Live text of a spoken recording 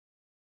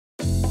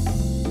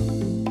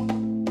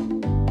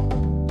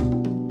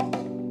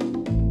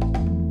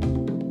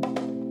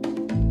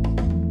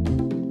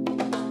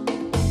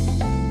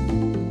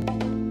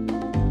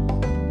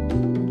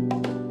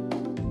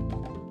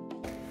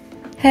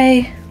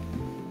Hey,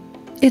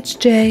 it's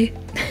Jay.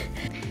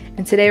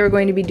 And today we're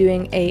going to be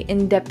doing a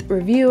in-depth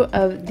review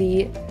of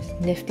the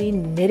Nifty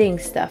Knitting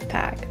Stuff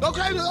Pack. Go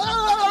crazy!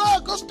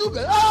 Go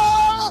stupid!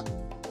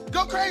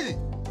 Go crazy!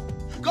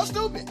 Go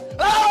stupid!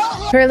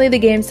 Currently the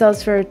game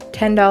sells for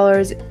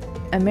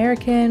 $10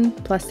 American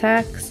plus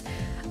tax.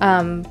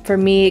 For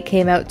me it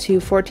came out to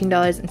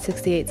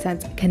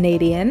 $14.68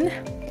 Canadian.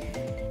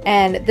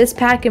 And this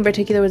pack in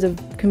particular was a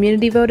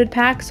community voted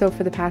pack, so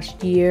for the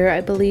past year I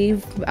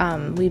believe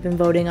we've been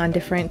voting on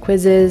different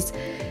quizzes,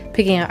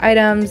 picking out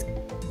items,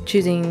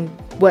 choosing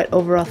what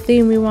overall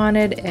theme we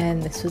wanted,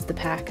 and this was the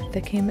pack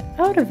that came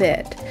out of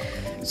it.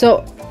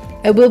 So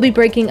I will be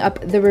breaking up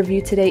the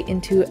review today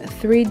into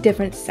 3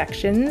 different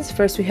sections.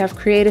 First we have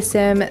create a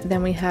sim,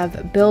 then we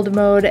have build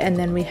mode, and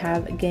then we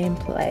have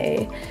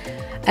gameplay.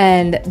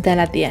 And then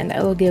at the end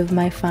I will give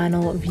my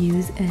final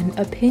views and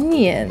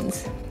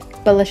opinions.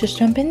 But let's just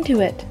jump into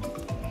it.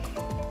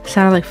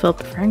 Sounded like Philip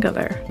DeFranco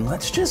there.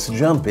 Let's just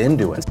jump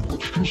into it.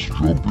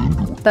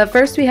 But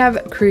first we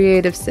have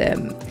creative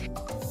sim.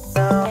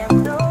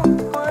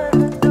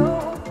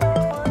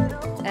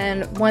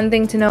 And one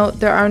thing to note,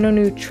 there are no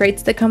new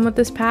traits that come with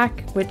this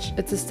pack, which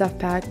it's a stuff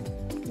pack.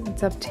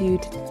 It's up to you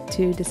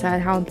to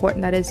decide how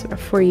important that is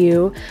for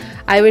you.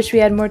 I wish we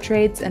had more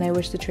traits, and I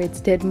wish the traits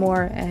did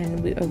more,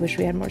 and I wish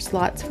we had more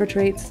slots for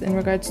traits in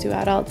regards to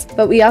adults.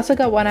 But we also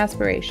got one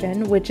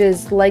aspiration, which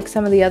is like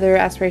some of the other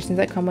aspirations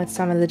that come with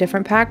some of the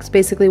different packs.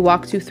 Basically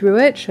walks you through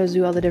it, shows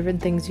you all the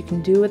different things you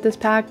can do with this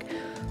pack,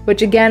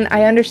 which again,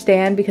 I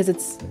understand because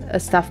it's a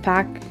stuff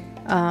pack.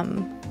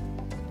 And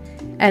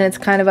it's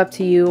kind of up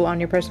to you on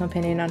your personal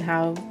opinion on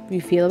how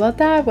you feel about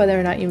that, whether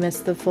or not you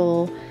miss the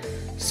full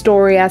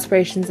story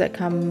aspirations that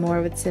come more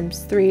with Sims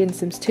 3 and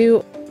Sims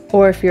 2,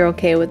 or if you're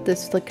okay with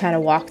this like kind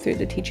of walkthrough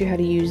to teach you how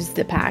to use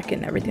the pack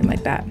and everything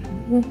like that.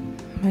 Ooh,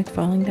 am I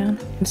falling down?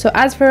 So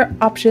as for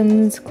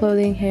options,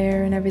 clothing,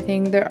 hair, and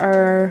everything, there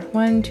are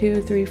 1,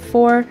 2, 3,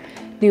 4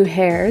 new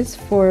hairs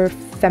for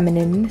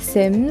feminine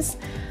Sims.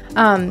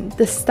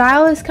 The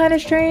style is kind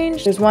of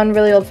strange. There's one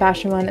really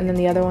old-fashioned one, and then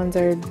the other ones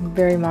are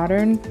very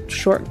modern,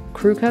 short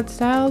crew cut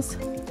styles.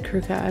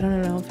 Crew cut, I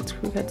don't know if it's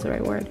crew cut's the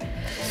right word,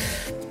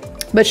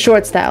 but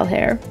short style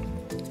hair.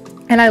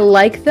 And I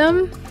like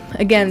them.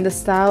 Again, the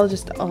style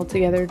just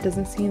altogether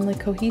doesn't seem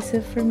like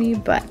cohesive for me,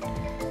 but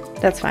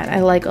that's fine. I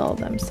like all of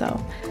them. So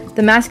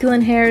the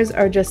masculine hairs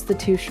are just the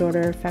 2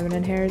 shorter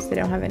feminine hairs. They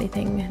don't have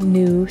anything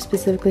new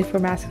specifically for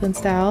masculine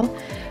style.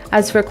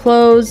 As for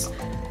clothes,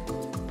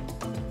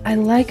 I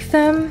like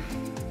them.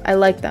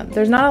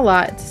 There's not a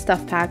lot. It's a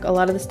stuff pack. A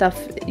lot of the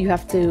stuff you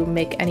have to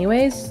make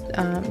anyways,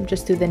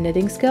 just through the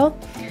knitting skill.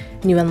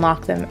 And you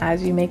unlock them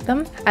as you make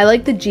them. I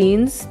like the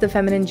jeans, the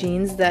feminine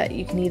jeans, that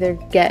you can either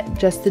get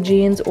just the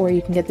jeans or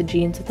you can get the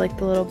jeans with like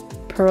the little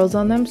pearls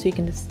on them, so you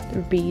can just,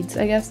 or beads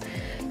I guess,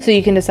 so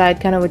you can decide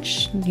kind of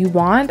which you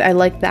want. I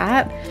like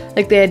that.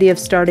 Like the idea of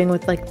starting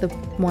with like the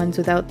ones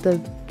without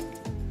the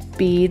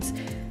beads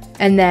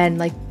and then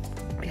like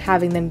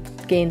having them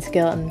gain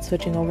skill and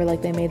switching over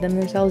like they made them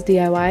themselves,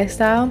 DIY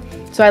style.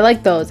 So I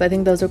like those. I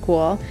think those are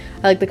cool.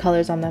 I like the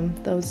colors on them.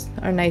 Those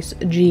are nice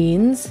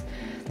jeans.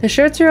 The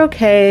shirts are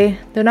okay.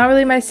 They're not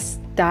really my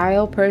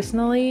style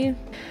personally,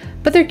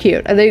 but they're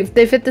cute.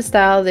 They fit the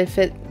style. They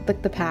fit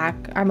like the pack.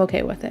 I'm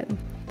okay with it.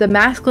 The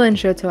masculine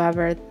shirts,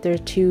 however, they're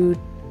 2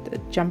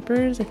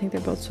 jumpers. I think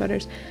they're both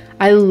sweaters.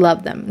 I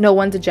love them. No,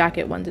 one's a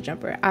jacket, one's a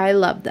jumper. I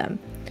love them.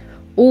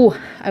 Ooh,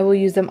 I will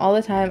use them all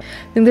the time.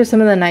 I think they're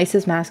some of the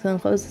nicest masculine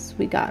clothes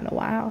we got in a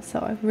while, so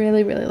I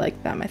really, really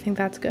like them. I think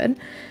that's good.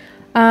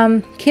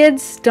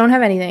 Kids don't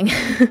have anything.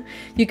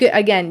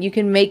 You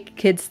can make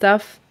kids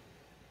stuff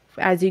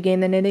as you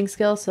gain the knitting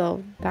skill,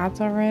 so that's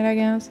alright I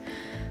guess,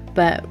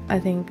 but I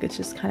think it's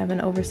just kind of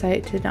an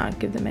oversight to not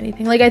give them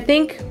anything. Like I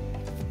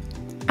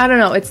don't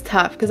know, it's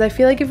tough because I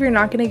feel like if you're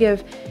not going to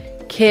give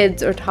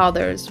kids or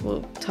toddlers,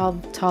 well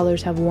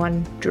toddlers have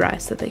one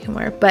dress that they can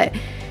wear, but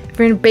if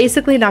you're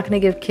basically not going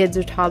to give kids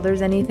or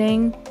toddlers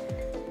anything,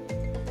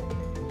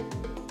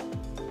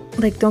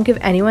 like don't give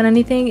anyone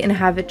anything and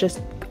have it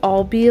just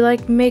all be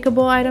like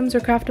makeable items or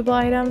craftable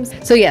items.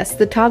 So yes,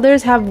 the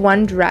toddlers have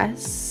one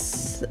dress.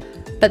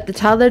 But the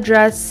toddler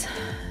dress,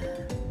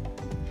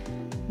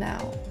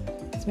 now,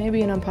 it's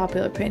maybe an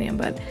unpopular opinion,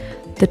 but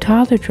the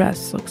toddler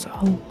dress looks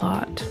a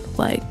lot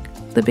like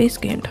the base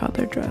game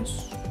toddler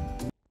dress.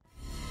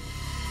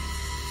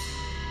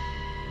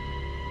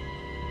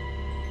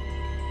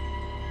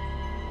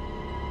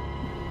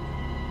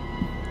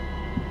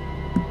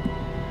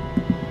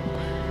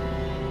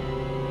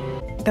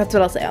 That's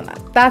what I'll say on that.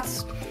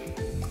 That's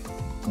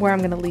where I'm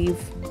gonna leave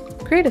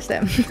Creative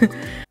Sim.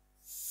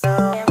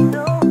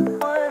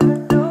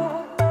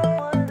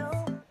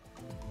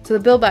 So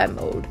the build by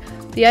mode,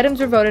 the items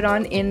were voted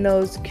on in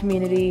those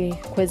community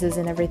quizzes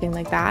and everything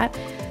like that.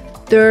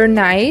 They're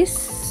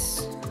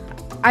nice.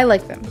 I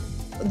like them.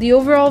 The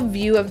overall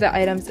view of the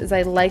items is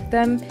I like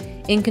them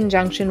in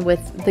conjunction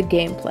with the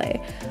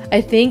gameplay. I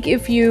think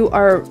if you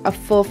are a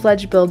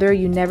full-fledged builder,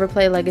 you never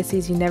play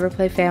legacies, you never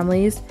play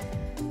families,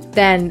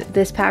 then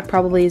this pack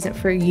probably isn't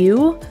for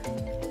you.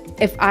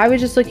 If I was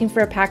just looking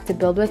for a pack to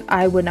build with,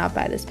 I would not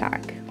buy this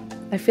pack.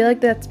 I feel like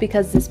that's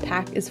because this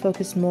pack is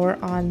focused more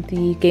on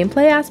the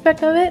gameplay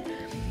aspect of it.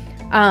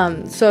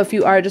 So if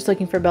you are just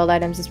looking for build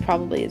items, this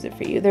probably isn't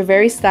for you. They're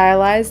very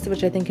stylized,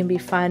 which I think can be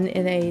fun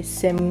in a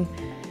sim,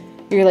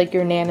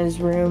 your nana's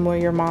room or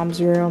your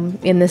mom's room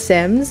in The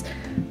Sims.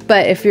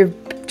 But if you're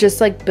just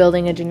like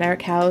building a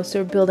generic house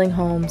or building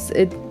homes,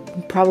 it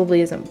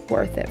probably isn't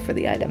worth it for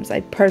the items.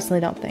 I personally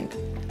don't think.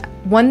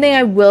 One thing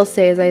I will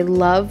say is I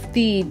love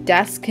the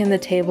desk and the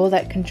table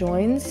that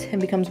conjoins and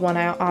becomes one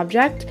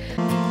object.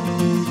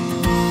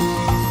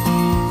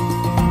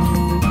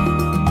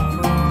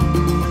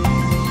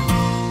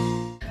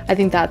 I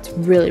think that's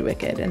really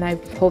wicked, and I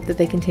hope that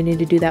they continue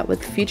to do that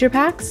with future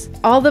packs.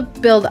 All the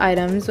build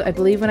items, I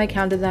believe when I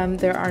counted them,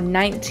 there are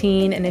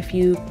 19, and if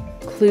you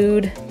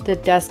include the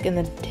desk and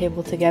the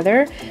table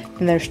together,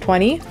 then there's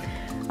 20.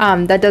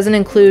 That doesn't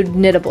include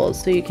knittables,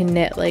 so you can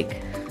knit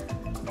like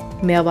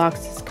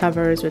mailbox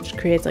covers, which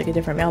creates like a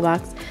different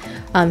mailbox,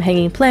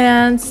 hanging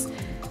plants,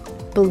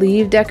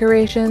 believe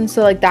decorations.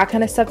 So like that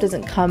kind of stuff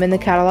doesn't come in the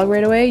catalog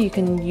right away. You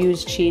can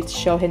use cheats,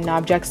 show hidden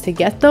objects to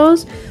get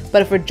those.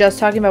 But if we're just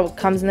talking about what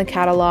comes in the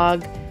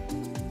catalog,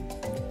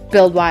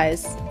 build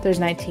wise, there's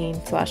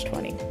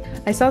 19/20.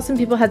 I saw some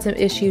people had some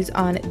issues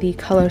on the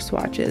color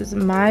swatches.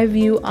 My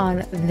view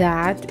on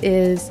that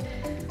is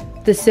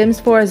The Sims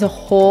 4 as a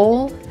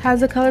whole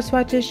has a color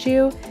swatch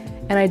issue,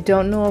 and I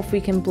don't know if we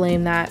can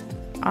blame that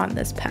on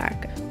this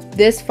pack.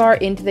 This far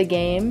into the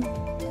game,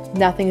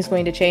 nothing is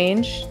going to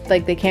change.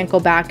 Like, they can't go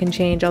back and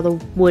change all the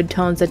wood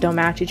tones that don't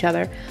match each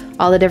other,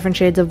 all the different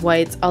shades of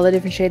whites, all the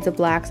different shades of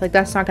blacks. Like,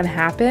 that's not going to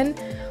happen.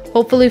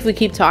 Hopefully, if we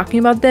keep talking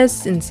about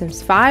this in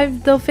Sims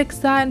 5, they'll fix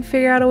that and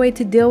figure out a way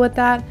to deal with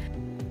that.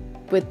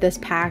 With this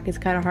pack, it's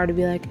kind of hard to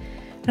be like,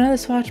 none of the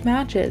swatch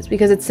matches,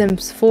 because it's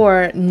Sims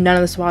 4, none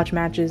of the swatch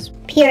matches,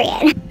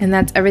 period. And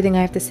that's everything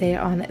I have to say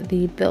on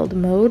the build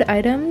mode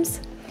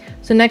items.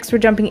 So next we're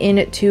jumping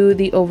into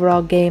the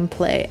overall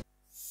gameplay.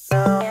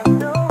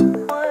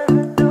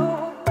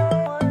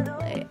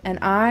 And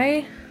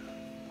I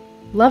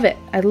love it.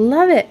 I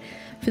love it.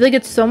 I feel like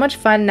it's so much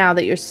fun now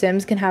that your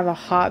Sims can have a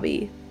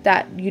hobby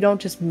that you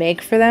don't just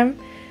make for them.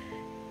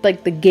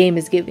 Like, the game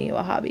is giving you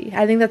a hobby.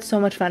 I think that's so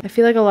much fun. I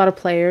feel like a lot of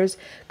players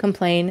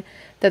complain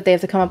that they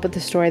have to come up with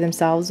the story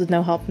themselves with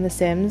no help from the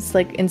Sims.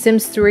 Like in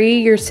Sims 3,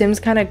 your Sims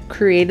kind of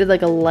created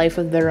like a life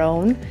of their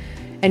own,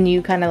 and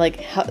you kind of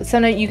like,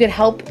 sometimes you could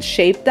help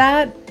shape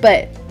that,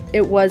 but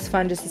it was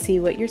fun just to see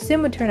what your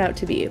Sim would turn out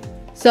to be.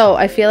 So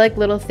I feel like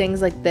little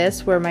things like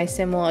this where my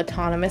Sim will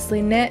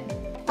autonomously knit.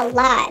 A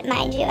lot,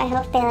 mind you. I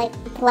hope they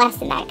like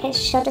bless in that,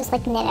 because she'll just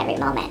like knit every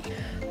moment.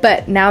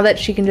 But now that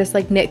she can just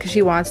like knit because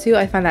she wants to,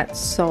 I find that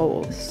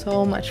so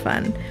much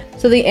fun.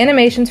 So the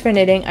animations for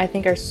knitting I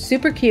think are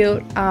super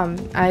cute.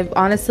 I've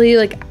honestly,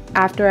 like,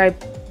 after I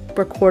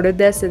recorded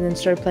this and then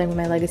started playing with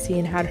my legacy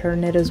and had her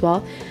knit as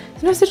well,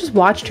 sometimes I just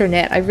watched her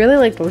knit. I really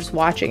like just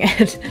watching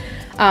it.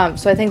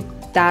 So I think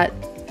that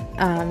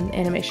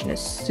animation is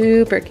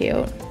super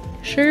cute.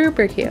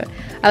 Super cute.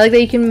 I like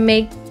that you can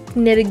make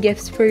knitted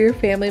gifts for your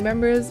family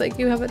members. Like,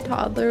 you have a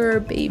toddler or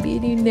a baby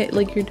and you knit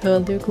like your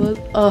toddler clothes.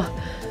 Oh,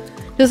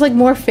 just like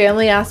more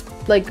family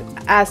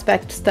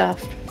aspect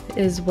stuff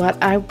is what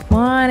I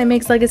want. It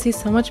makes Legacy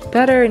so much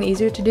better and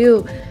easier to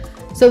do.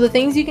 So the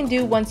things you can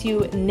do once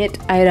you knit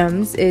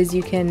items is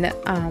you can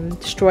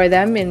destroy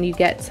them and you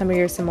get some of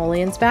your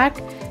simoleons back,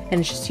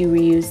 and it's just you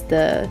reuse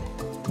the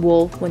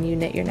wool when you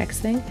knit your next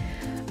thing.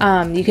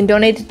 You can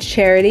donate to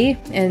charity,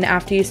 and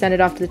after you send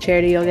it off to the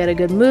charity, you'll get a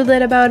good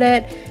moodlet about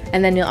it,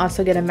 and then you'll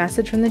also get a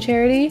message from the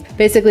charity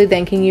basically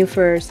thanking you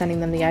for sending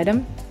them the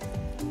item.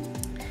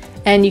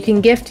 And you can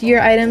gift your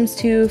items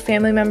to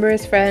family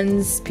members,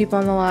 friends, people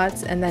on the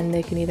lots, and then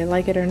they can either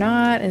like it or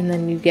not, and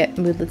then you get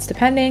moodlets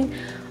depending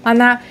on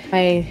that.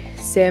 My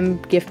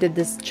Sim gifted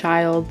this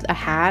child a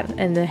hat,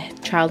 and the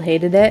child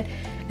hated it.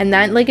 And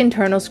that like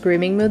internal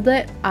screaming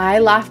moodlet, I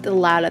laughed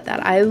aloud at that.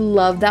 I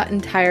love that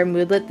entire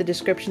moodlet. The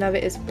description of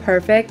it is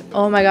perfect.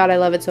 Oh my god, I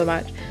love it so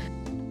much.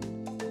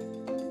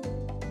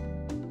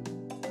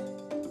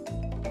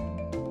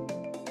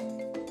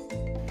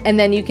 And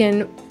then you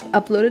can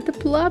upload it to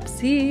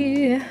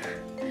Plopsy.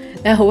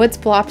 Now, what's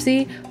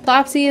Plopsy?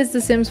 Plopsy is the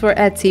Sims 4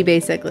 Etsy,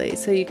 basically.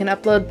 So you can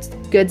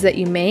upload goods that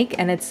you make,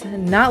 and it's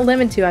not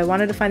limited to, I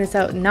wanted to find this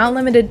out, not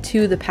limited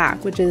to the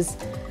pack, which is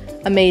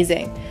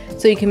amazing.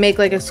 So you can make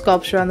like a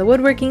sculpture on the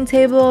woodworking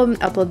table,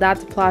 upload that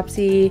to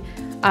Plopsy.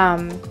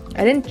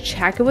 I didn't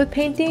check it with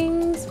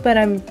paintings, but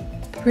I'm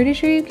pretty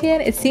sure you can.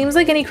 It seems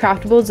like any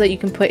craftables that you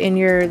can put in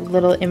your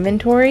little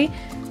inventory,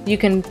 you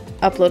can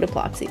upload to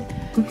Plopsy.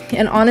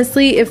 And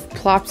honestly, if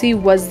Plopsy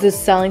was the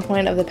selling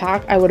point of the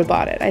pack, I would have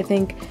bought it. I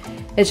think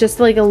it's just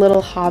like a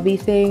little hobby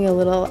thing, a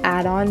little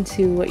add-on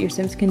to what your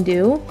Sims can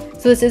do.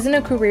 So this isn't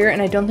a career,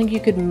 and I don't think you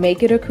could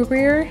make it a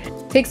career.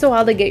 It takes a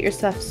while to get your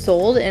stuff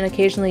sold, and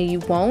occasionally you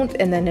won't,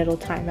 and then it'll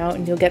time out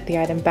and you'll get the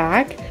item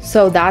back.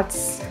 So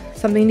that's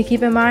something to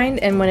keep in mind.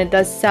 And when it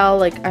does sell,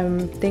 like I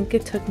think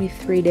it took me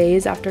 3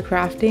 days after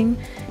crafting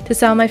to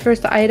sell my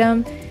first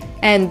item.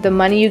 and the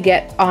money you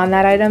get on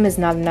that item is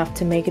not enough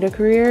to make it a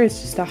career.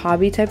 It's just a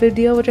hobby type of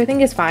deal, which I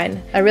think is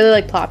fine. I really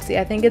like Plopsy.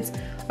 I think it's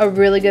a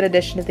really good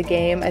addition to the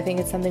game. I think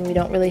it's something we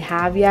don't really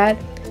have yet.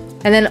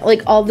 And then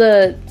like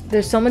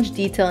there's so much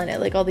detail in it,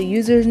 like all the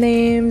users'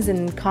 names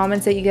and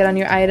comments that you get on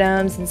your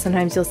items, and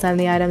sometimes you'll send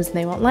the items and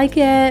they won't like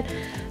it.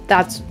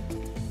 That's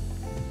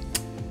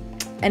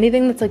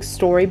anything that's like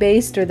story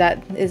based or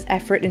that is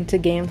effort into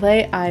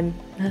gameplay, I'm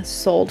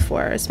sold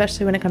for,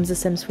 especially when it comes to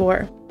Sims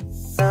 4.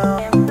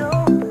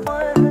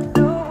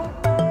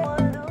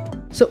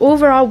 So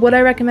overall, would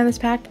I recommend this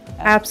pack?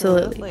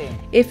 Absolutely.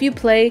 If you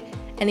play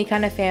any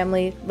kind of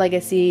family,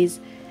 legacies,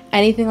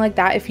 anything like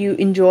that, if you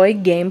enjoy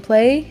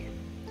gameplay,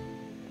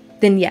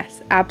 then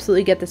yes,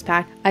 absolutely get this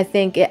pack. I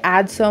think it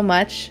adds so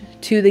much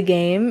to the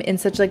game in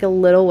such like a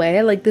little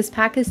way. Like this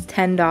pack is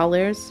 $10,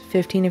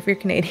 $15 if you're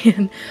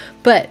Canadian,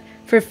 but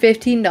for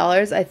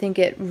 $15, I think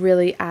it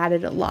really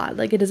added a lot.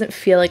 Like it doesn't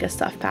feel like a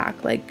stuff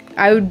pack. Like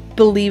I would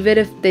believe it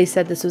if they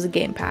said this was a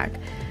game pack.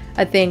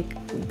 I think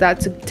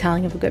that's a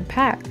telling of a good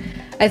pack.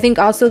 I think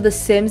also The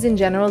Sims in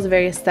general is a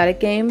very aesthetic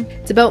game.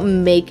 It's about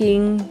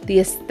making the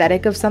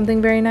aesthetic of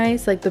something very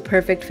nice, like the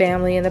perfect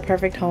family and the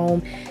perfect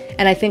home.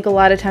 And I think a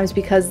lot of times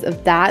because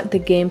of that, the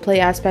gameplay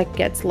aspect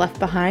gets left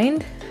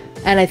behind.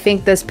 And I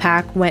think this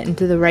pack went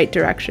into the right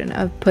direction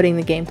of putting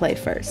the gameplay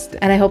first.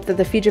 And I hope that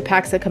the future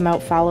packs that come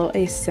out follow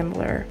a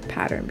similar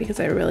pattern,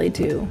 because I really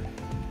do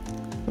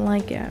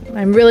like it.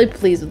 I'm really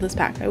pleased with this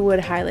pack. I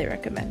would highly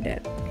recommend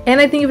it. And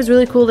I think it was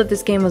really cool that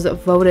this game was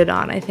voted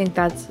on. I think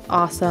that's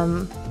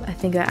awesome. I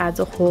think that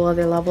adds a whole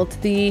other level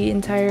to the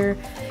entire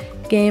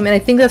game. And I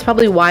think that's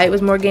probably why it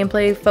was more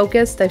gameplay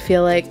focused. I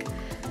feel like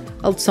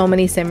so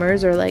many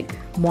simmers are like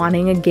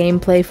wanting a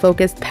gameplay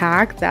focused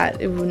pack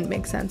that it wouldn't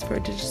make sense for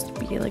it to just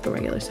be like a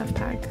regular stuff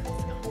pack.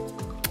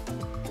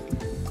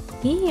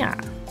 Yeah.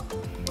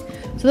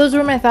 So those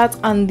were my thoughts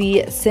on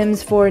the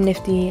Sims 4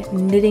 Nifty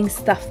Knitting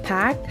Stuff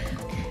Pack.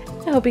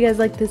 I hope you guys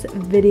liked this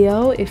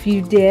video. If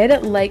you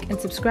did, like and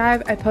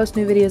subscribe. I post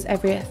new videos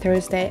every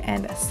Thursday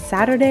and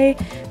Saturday.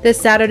 This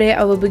Saturday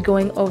I will be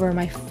going over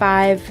my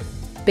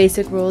 5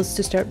 basic rules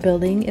to start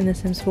building in The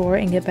Sims 4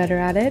 and get better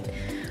at it.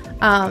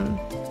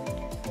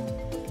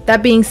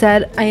 That being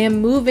said, I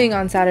am moving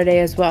on Saturday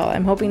as well.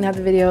 I'm hoping to have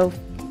the video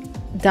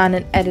done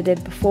and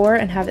edited before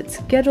and have it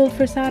scheduled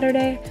for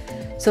Saturday.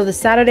 So the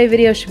Saturday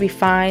video should be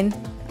fine,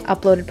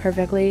 uploaded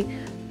perfectly.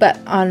 But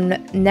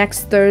on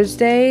next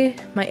Thursday,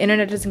 my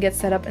internet doesn't get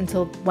set up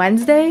until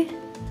Wednesday.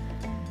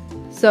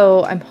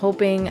 So I'm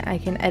hoping I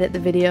can edit the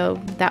video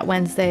that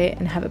Wednesday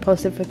and have it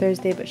posted for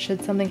Thursday. But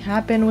should something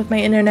happen with my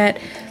internet,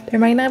 there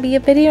might not be a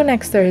video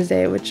next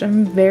Thursday, which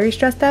I'm very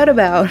stressed out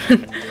about.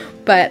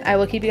 But I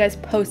will keep you guys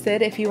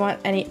posted. If you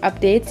want any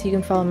updates, you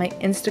can follow my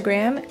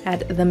Instagram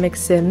at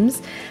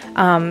themccsims.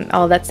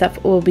 All that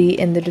stuff will be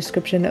in the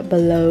description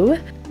below.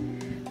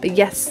 But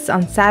yes,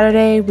 on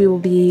Saturday we will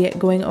be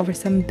going over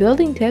some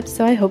building tips,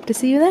 so I hope to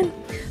see you then.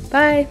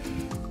 Bye!